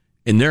place.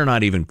 And they're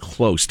not even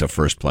close to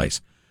first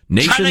place.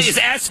 Chinese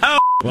asshole!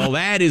 Well,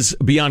 that is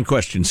beyond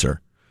question,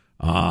 sir.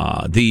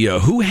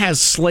 Who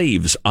has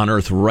slaves on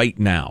Earth right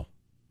now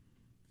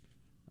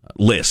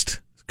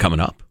list coming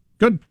up.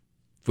 Good.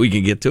 If we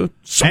can get to it.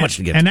 Much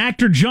to get to. And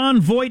actor Jon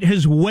Voight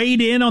has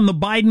weighed in on the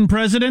Biden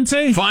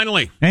presidency.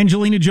 Finally.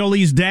 Angelina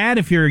Jolie's dad,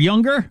 if you're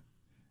younger.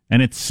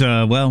 And it's,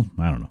 I don't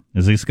know.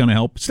 Is this going to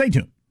help? Stay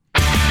tuned.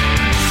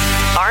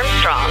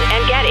 Armstrong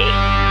and Getty.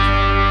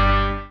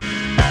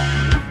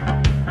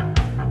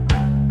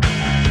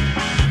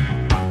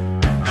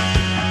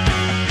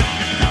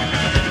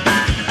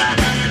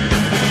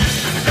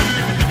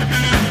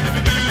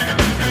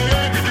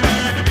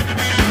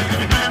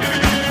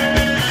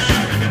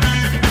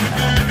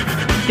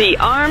 The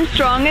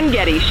Armstrong and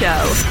Getty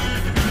Show.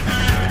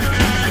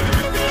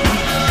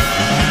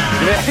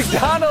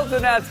 McDonald's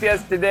announced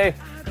yesterday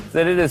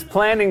that it is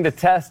planning to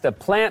test a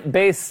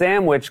plant-based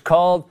sandwich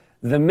called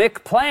the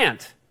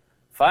McPlant.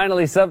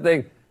 Finally,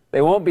 something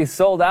they won't be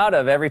sold out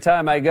of every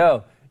time I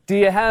go. Do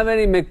you have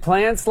any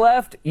McPlants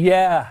left?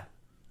 Yeah.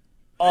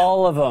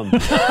 All of them.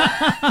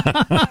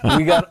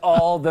 We got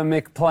all the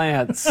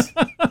McPlants.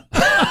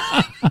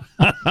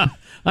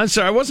 I'm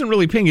sorry, I wasn't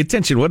really paying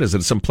attention. What is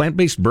it? Some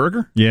plant-based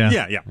burger? Yeah.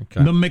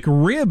 Okay. The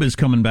McRib is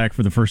coming back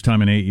for the first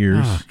time in 8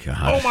 years. Oh, God.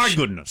 Oh, my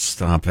goodness.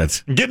 Stop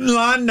it. Get in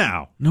line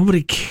now.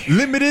 Nobody cares.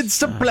 Limited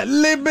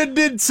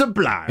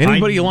supply.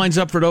 Anybody who lines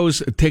up for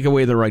those, take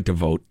away the right to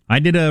vote. I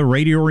did a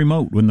radio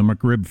remote when the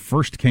McRib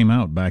first came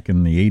out back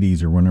in the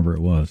 80s or whenever it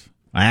was.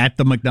 At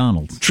the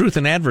McDonald's. Truth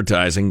in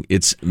advertising,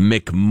 it's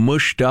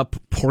McMushed up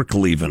pork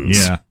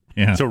leavings. Yeah.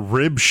 It's a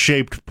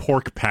rib-shaped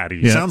pork patty.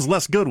 Yeah. Sounds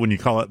less good when you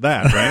call it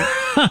that,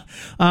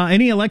 right?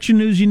 Any election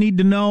news you need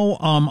to know?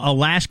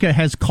 Alaska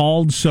has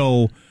called,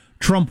 so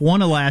Trump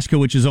won Alaska,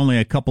 which is only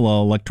a couple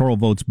of electoral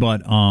votes,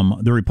 but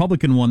the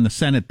Republican won the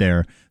Senate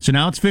there. So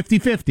now it's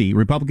 50-50.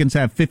 Republicans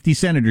have 50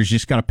 senators.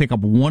 Just got to pick up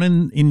one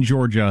in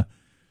Georgia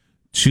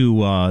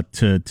to have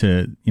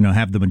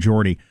the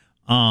majority.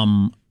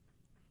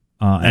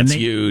 That's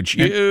huge.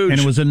 And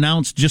it was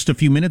announced just a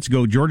few minutes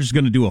ago, Georgia's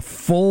going to do a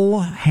full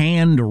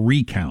hand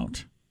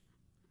recount,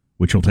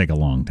 which will take a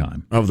long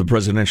time. Of the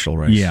presidential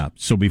race. Yeah,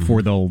 so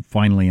before they'll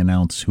finally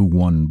announce who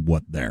won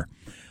what there.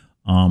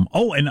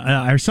 And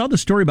I saw the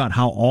story about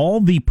how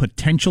all the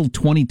potential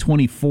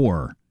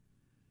 2024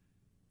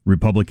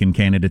 Republican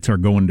candidates are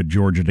going to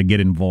Georgia to get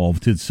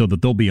involved so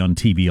that they'll be on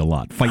TV a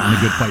lot, fighting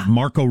the good fight.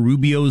 Marco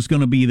Rubio is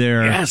going to be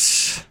there.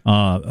 Yes.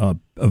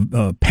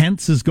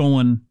 Pence is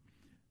going.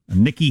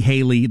 Nikki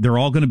Haley, they're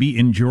all going to be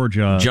in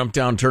Georgia. Jump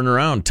down, turn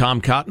around.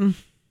 Tom Cotton,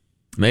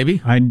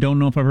 maybe? I don't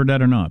know if I've heard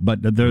that or not, but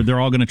they're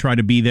all going to try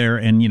to be there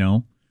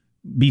and,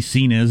 be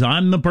seen as,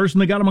 I'm the person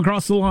that got him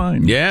across the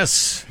line.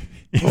 Yes.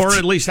 Or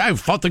at least I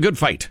fought the good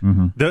fight.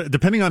 Mm-hmm.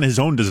 Depending on his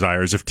own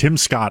desires, if Tim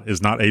Scott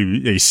is not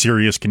a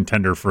serious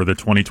contender for the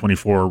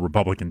 2024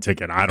 Republican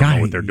ticket, I don't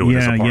know what they're doing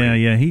as a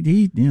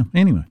party. Yeah.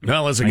 Anyway.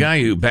 Well, as a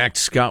guy who backed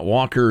Scott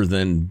Walker,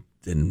 then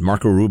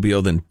Marco Rubio,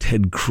 then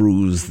Ted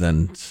Cruz,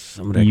 then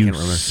somebody I can't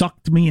remember. You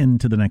sucked me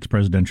into the next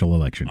presidential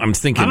election. I'm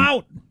thinking. I'm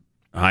out.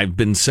 I've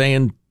been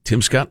saying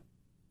Tim Scott,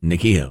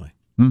 Nikki Haley.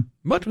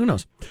 But who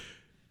knows?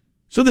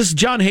 So this is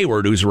John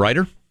Hayward, who's a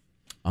writer.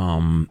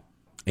 And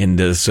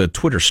this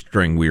Twitter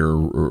string we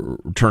were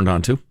turned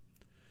on to.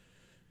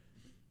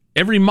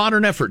 Every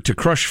modern effort to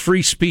crush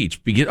free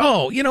speech begins.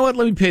 Oh, you know what?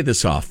 Let me pay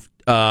this off.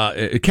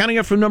 Counting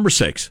up from number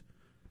 6.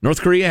 North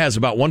Korea has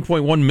about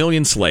 1.1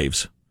 million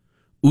slaves.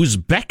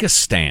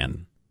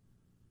 Uzbekistan,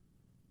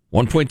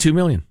 1.2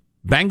 million.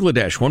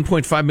 Bangladesh,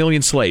 1.5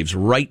 million slaves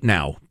right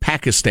now.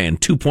 Pakistan,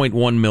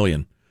 2.1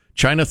 million.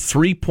 China,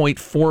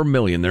 3.4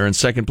 million. They're in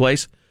second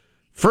place.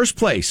 First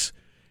place.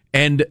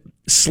 And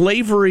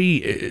slavery,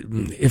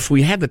 if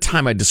we had the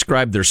time, I'd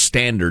describe their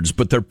standards,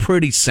 but they're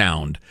pretty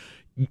sound.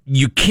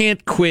 You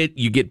can't quit.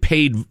 You get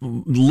paid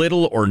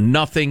little or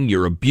nothing.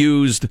 You're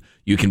abused.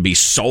 You can be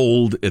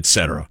sold,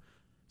 etc.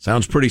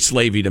 Sounds pretty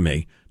slavey to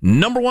me.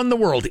 Number 1 in the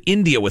world,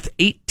 India, with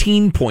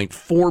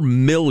 18.4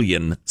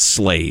 million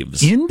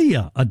slaves.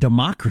 India, a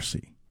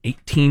democracy.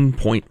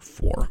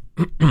 18.4.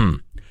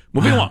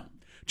 Moving along.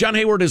 John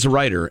Hayward is a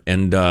writer,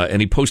 and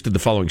he posted the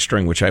following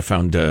string, which I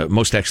found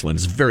most excellent.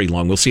 It's very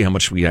long. We'll see how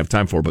much we have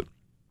time for, but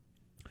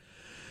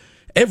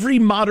every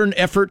modern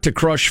effort to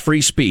crush free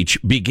speech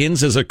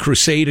begins as a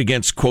crusade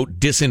against, quote,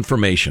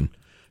 disinformation.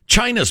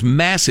 China's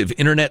massive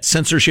internet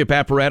censorship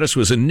apparatus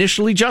was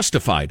initially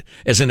justified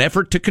as an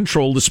effort to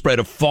control the spread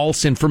of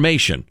false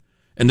information,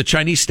 and the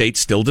Chinese state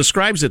still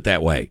describes it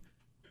that way.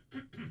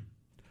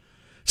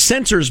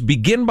 Censors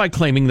begin by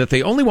claiming that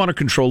they only want to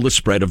control the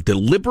spread of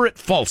deliberate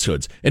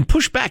falsehoods and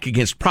push back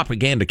against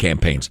propaganda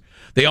campaigns.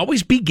 They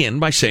always begin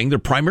by saying their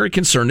primary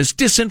concern is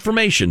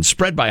disinformation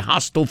spread by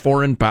hostile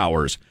foreign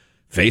powers.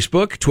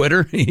 Facebook,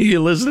 Twitter, you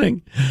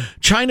listening?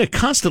 China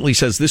constantly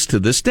says this to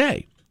this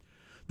day.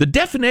 The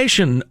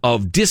definition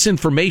of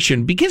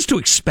disinformation begins to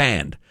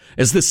expand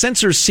as the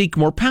censors seek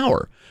more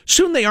power.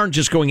 Soon they aren't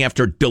just going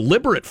after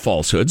deliberate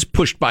falsehoods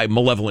pushed by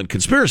malevolent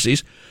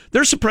conspiracies.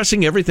 They're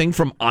suppressing everything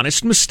from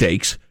honest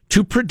mistakes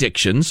to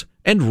predictions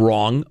and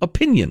wrong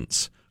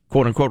opinions.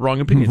 Quote unquote wrong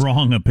opinions.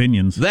 Wrong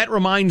opinions. That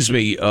reminds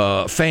me,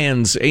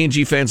 fans,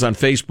 A&G fans on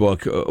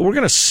Facebook, we're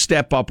going to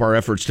step up our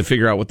efforts to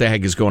figure out what the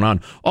heck is going on.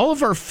 All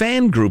of our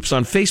fan groups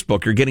on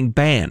Facebook are getting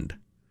banned.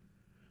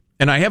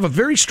 And I have a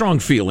very strong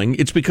feeling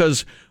it's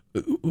because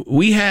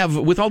we have,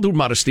 with all due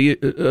modesty,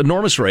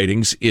 enormous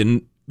ratings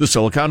in the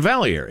Silicon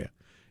Valley area.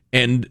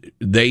 And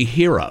they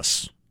hear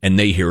us, and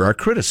they hear our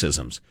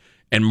criticisms.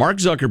 And Mark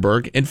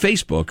Zuckerberg and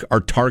Facebook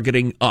are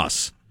targeting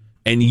us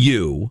and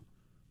you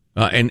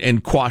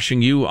and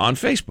quashing you on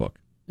Facebook.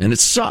 And it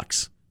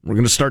sucks. We're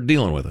going to start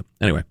dealing with it.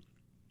 Anyway,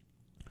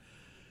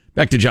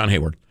 back to John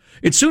Hayward.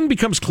 It soon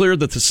becomes clear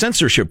that the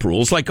censorship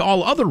rules, like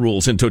all other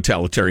rules in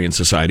totalitarian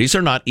societies,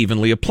 are not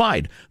evenly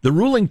applied. The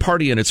ruling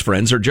party and its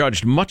friends are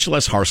judged much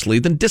less harshly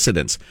than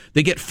dissidents.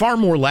 They get far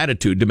more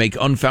latitude to make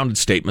unfounded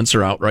statements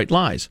or outright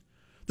lies.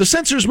 The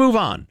censors move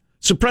on,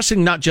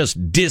 suppressing not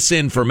just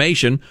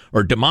disinformation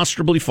or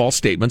demonstrably false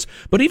statements,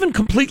 but even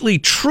completely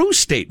true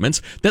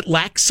statements that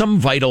lack some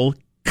vital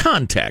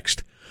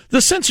context.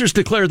 The censors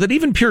declare that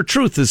even pure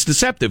truth is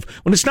deceptive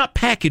when it's not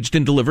packaged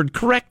and delivered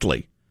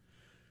correctly.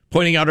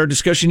 Pointing out our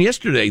discussion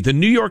yesterday, the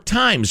New York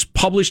Times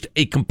published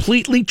a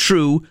completely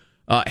true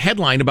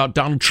headline about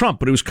Donald Trump,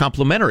 but it was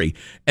complimentary.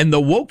 And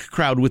the woke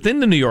crowd within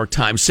the New York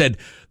Times said,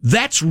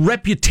 that's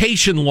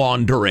reputation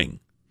laundering.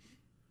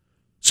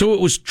 So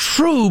it was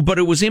true, but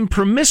it was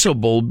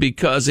impermissible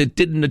because it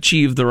didn't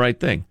achieve the right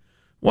thing.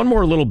 One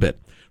more little bit.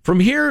 From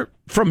here,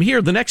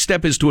 the next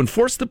step is to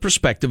enforce the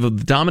perspective of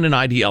the dominant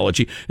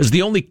ideology as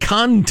the only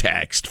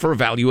context for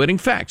evaluating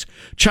facts.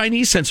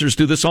 Chinese censors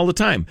do this all the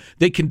time.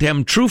 They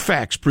condemn true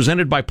facts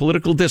presented by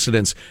political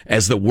dissidents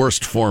as the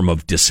worst form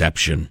of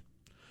deception.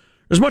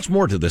 There's much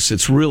more to this.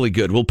 It's really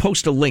good. We'll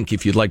post a link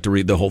if you'd like to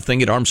read the whole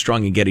thing at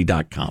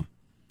ArmstrongandGetty.com.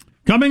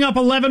 Coming up,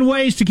 11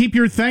 ways to keep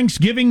your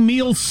Thanksgiving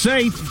meal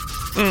safe.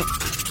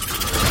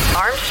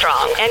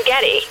 Armstrong and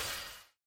Getty.